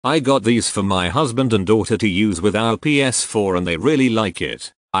I got these for my husband and daughter to use with our PS4 and they really like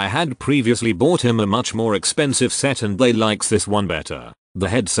it. I had previously bought him a much more expensive set and they likes this one better. The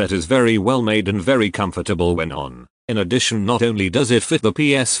headset is very well made and very comfortable when on. In addition, not only does it fit the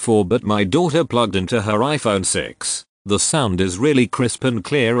PS4 but my daughter plugged into her iPhone 6. The sound is really crisp and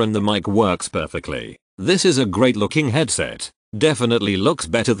clear and the mic works perfectly. This is a great looking headset. Definitely looks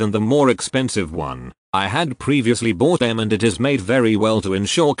better than the more expensive one. I had previously bought them and it is made very well to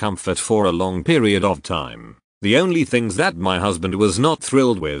ensure comfort for a long period of time. The only things that my husband was not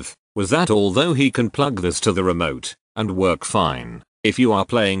thrilled with was that although he can plug this to the remote and work fine, if you are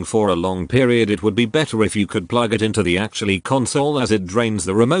playing for a long period it would be better if you could plug it into the actual console as it drains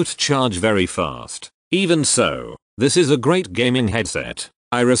the remote charge very fast. Even so, this is a great gaming headset.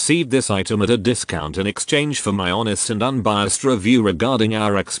 I received this item at a discount in exchange for my honest and unbiased review regarding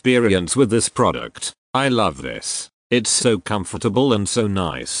our experience with this product. I love this. It's so comfortable and so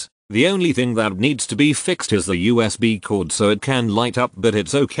nice. The only thing that needs to be fixed is the USB cord so it can light up, but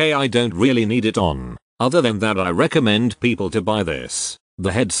it's okay, I don't really need it on. Other than that, I recommend people to buy this.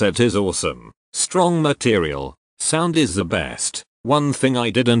 The headset is awesome. Strong material. Sound is the best. One thing I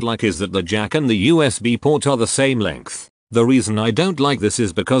didn't like is that the jack and the USB port are the same length. The reason I don't like this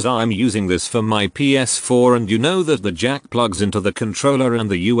is because I'm using this for my PS4 and you know that the jack plugs into the controller and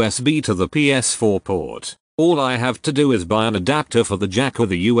the USB to the PS4 port. All I have to do is buy an adapter for the jack or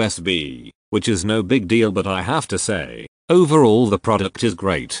the USB, which is no big deal, but I have to say, overall the product is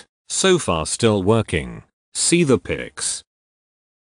great. So far still working. See the pics.